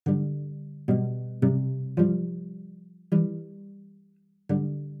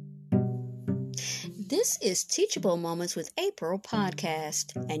This is Teachable Moments with April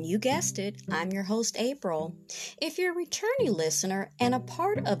podcast, and you guessed it, I'm your host, April. If you're a returning listener and a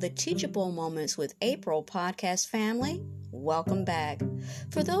part of the Teachable Moments with April podcast family, welcome back.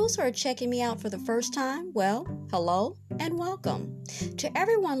 For those who are checking me out for the first time, well, hello and welcome. To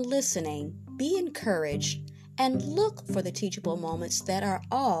everyone listening, be encouraged and look for the teachable moments that are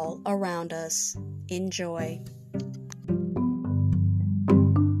all around us. Enjoy.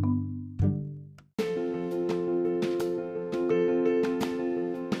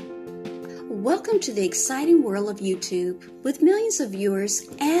 Welcome to the exciting world of YouTube. With millions of viewers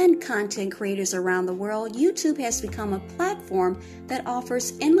and content creators around the world, YouTube has become a platform that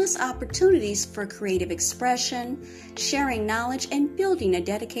offers endless opportunities for creative expression, sharing knowledge, and building a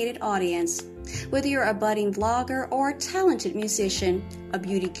dedicated audience. Whether you're a budding vlogger or a talented musician, a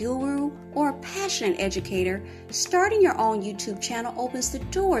beauty guru, or a passionate educator, starting your own YouTube channel opens the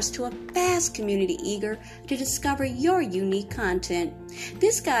doors to a vast community eager to discover your unique content.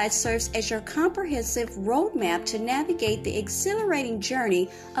 This guide serves as your comprehensive roadmap to navigate the exhilarating journey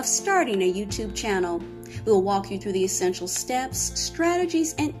of starting a YouTube channel. We'll walk you through the essential steps,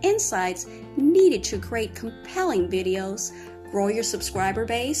 strategies, and insights needed to create compelling videos, grow your subscriber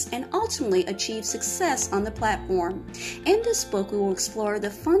base, and ultimately achieve success on the platform. In this book, we will explore the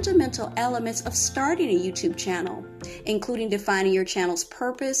fundamental elements of starting a YouTube channel, including defining your channel's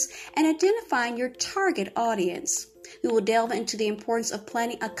purpose and identifying your target audience. We will delve into the importance of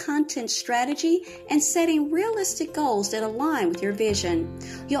planning a content strategy and setting realistic goals that align with your vision.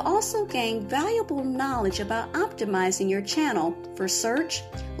 You'll also gain valuable knowledge about optimizing your channel for search,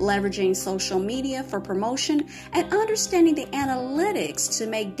 leveraging social media for promotion, and understanding the analytics to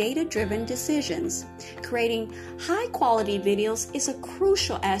make data-driven decisions. Creating high-quality videos is a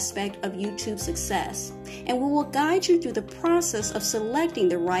crucial aspect of YouTube success, and we will guide you through the process of selecting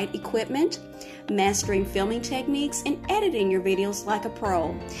the right equipment, mastering filming techniques, and editing your videos like a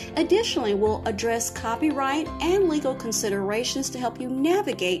pro. Additionally, we'll address copyright and legal considerations to help you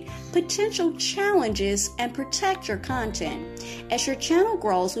navigate potential challenges and protect your content. As your channel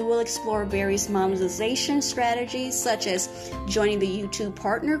grows, we will explore various monetization strategies such as joining the YouTube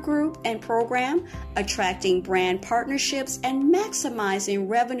Partner Group and program, attracting brand partnerships, and maximizing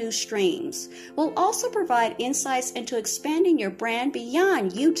revenue streams. We'll also provide insights into expanding your brand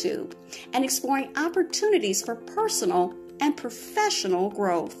beyond YouTube and exploring opportunities for personal and professional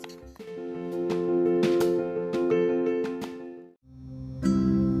growth.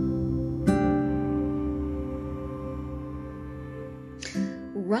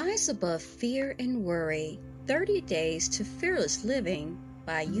 Rise Above Fear and Worry, 30 Days to Fearless Living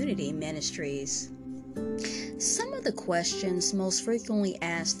by Unity Ministries. Some of the questions most frequently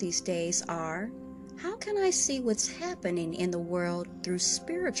asked these days are, how can I see what's happening in the world through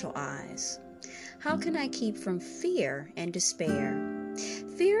spiritual eyes? How can I keep from fear and despair?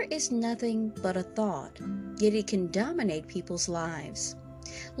 Fear is nothing but a thought, yet it can dominate people's lives.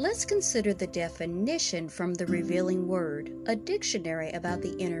 Let's consider the definition from the Revealing Word, a dictionary about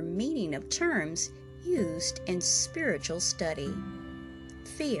the inner meaning of terms used in spiritual study.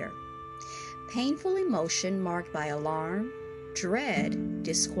 Fear. Painful emotion marked by alarm, dread,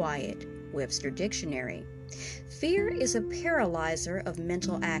 disquiet. Webster Dictionary. Fear is a paralyzer of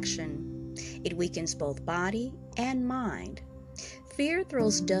mental action. It weakens both body and mind. Fear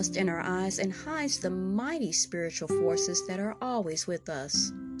throws dust in our eyes and hides the mighty spiritual forces that are always with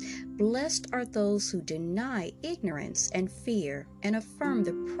us. Blessed are those who deny ignorance and fear and affirm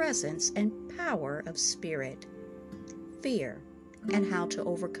the presence and power of spirit. Fear and how to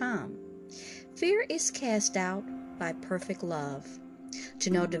overcome. Fear is cast out by perfect love. To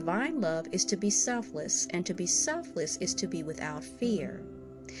know divine love is to be selfless, and to be selfless is to be without fear.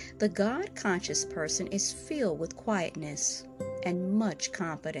 The God-conscious person is filled with quietness and much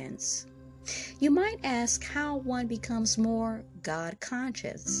confidence. You might ask how one becomes more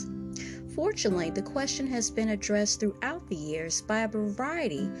God-conscious. Fortunately, the question has been addressed throughout the years by a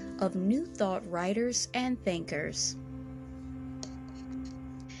variety of New Thought writers and thinkers.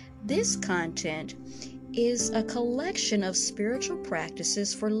 This content is a collection of spiritual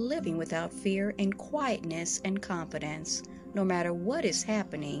practices for living without fear and quietness and confidence, no matter what is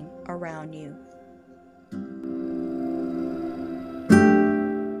happening around you.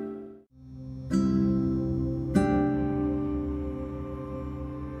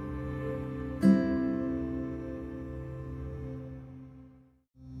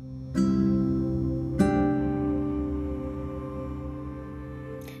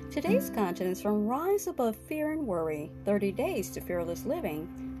 Today's content is from Rise Above Fear and Worry, 30 Days to Fearless Living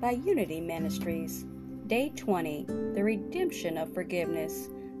by Unity Ministries. Day 20, The Redemption of Forgiveness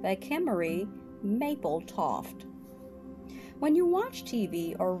by Kim Marie maple toft. When you watch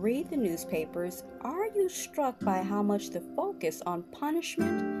TV or read the newspapers, are you struck by how much the focus on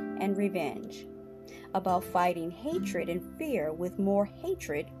punishment and revenge? About fighting hatred and fear with more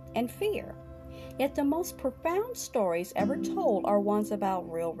hatred and fear. Yet the most profound stories ever told are ones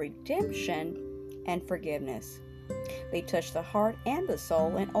about real redemption and forgiveness. They touch the heart and the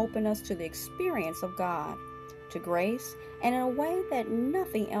soul and open us to the experience of God, to grace, and in a way that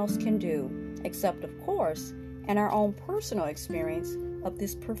nothing else can do, except, of course, in our own personal experience of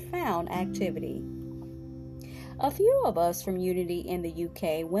this profound activity. A few of us from Unity in the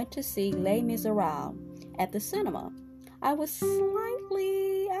UK went to see Les Miserables at the cinema. I was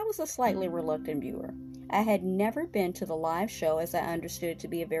a slightly reluctant viewer. I had never been to the live show, as I understood it to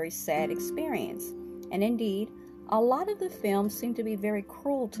be a very sad experience. And indeed, a lot of the film seemed to be very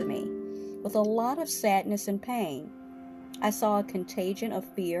cruel to me, with a lot of sadness and pain. I saw a contagion of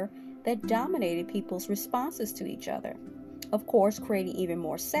fear that dominated people's responses to each other, of course creating even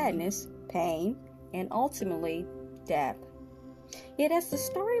more sadness, pain, and ultimately death. Yet as the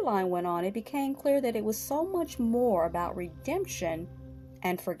storyline went on, it became clear that it was so much more about redemption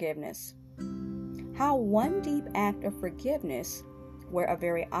and forgiveness. How one deep act of forgiveness, where a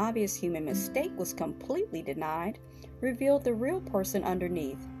very obvious human mistake was completely denied, revealed the real person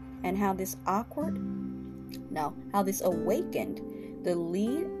underneath, and how this awakened the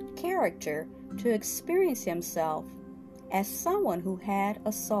lead character to experience himself as someone who had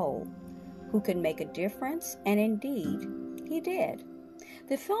a soul, who could make a difference, and indeed, he did.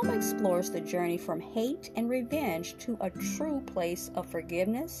 The film explores the journey from hate and revenge to a true place of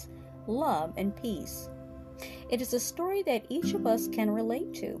forgiveness, love, and peace. It is a story that each of us can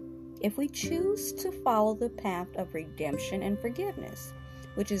relate to if we choose to follow the path of redemption and forgiveness,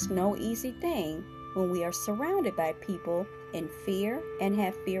 which is no easy thing when we are surrounded by people in fear and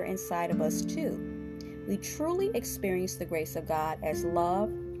have fear inside of us too. We truly experience the grace of God as love,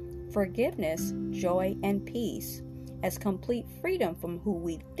 forgiveness, joy, and peace, as complete freedom from who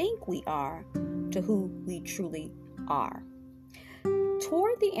we think we are to who we truly are.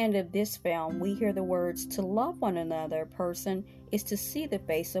 Toward the end of this film, we hear the words, "To love one another person is to see the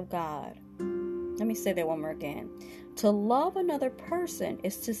face of God." Let me say that one more again. To love another person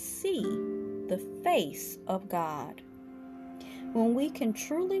is to see the face of God. When we can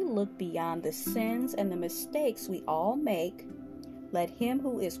truly look beyond the sins and the mistakes we all make, let him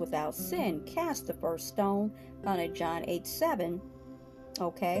who is without sin cast the first stone, found in John 8:7,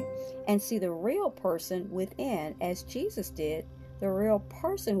 and see the real person within, as Jesus did, the real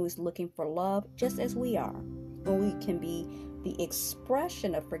person who is looking for love just as we are. When we can be the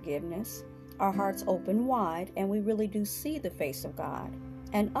expression of forgiveness, our hearts open wide, and we really do see the face of God,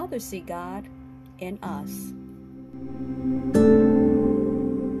 and others see God in us.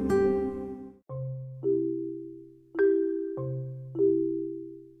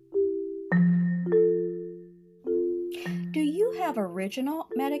 Do you have original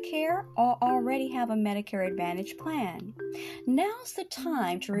Medicare or already have a Medicare Advantage plan? Now's the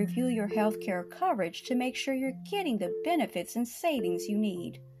time to review your healthcare coverage to make sure you're getting the benefits and savings you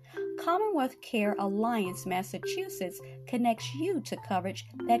need. Commonwealth Care Alliance Massachusetts connects you to coverage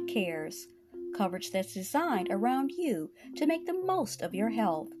that cares, coverage that's designed around you to make the most of your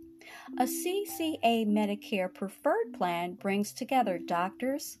health. A CCA Medicare Preferred Plan brings together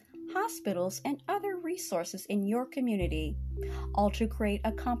doctors, hospitals, and other resources in your community, all to create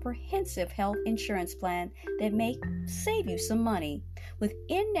a comprehensive health insurance plan that may save you some money, with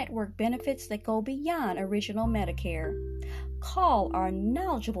in-network benefits that go beyond original Medicare. Call our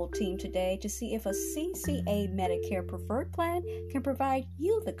knowledgeable team today to see if a CCA Medicare Preferred Plan can provide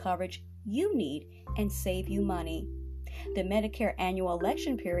you the coverage you need and save you money. The Medicare annual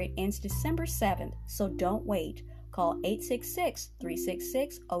election period ends December 7th, so don't wait. Call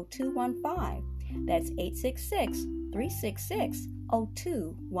 866-366-0215. That's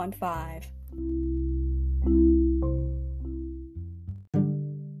 866-366-0215.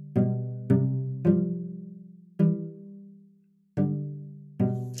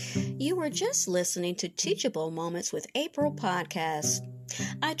 You were just listening to Teachable Moments with April podcast.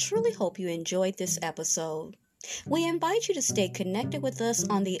 I truly hope you enjoyed this episode. We invite you to stay connected with us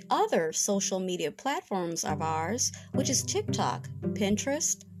on the other social media platforms of ours, which is TikTok,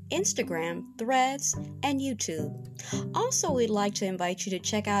 Pinterest, Instagram, Threads, and YouTube. Also, we'd like to invite you to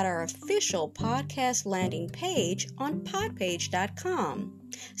check out our official podcast landing page on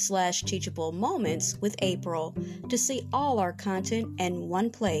podpage.com/Teachable Moments with April to see all our content in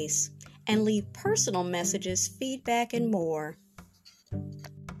one place and leave personal messages, feedback, and more.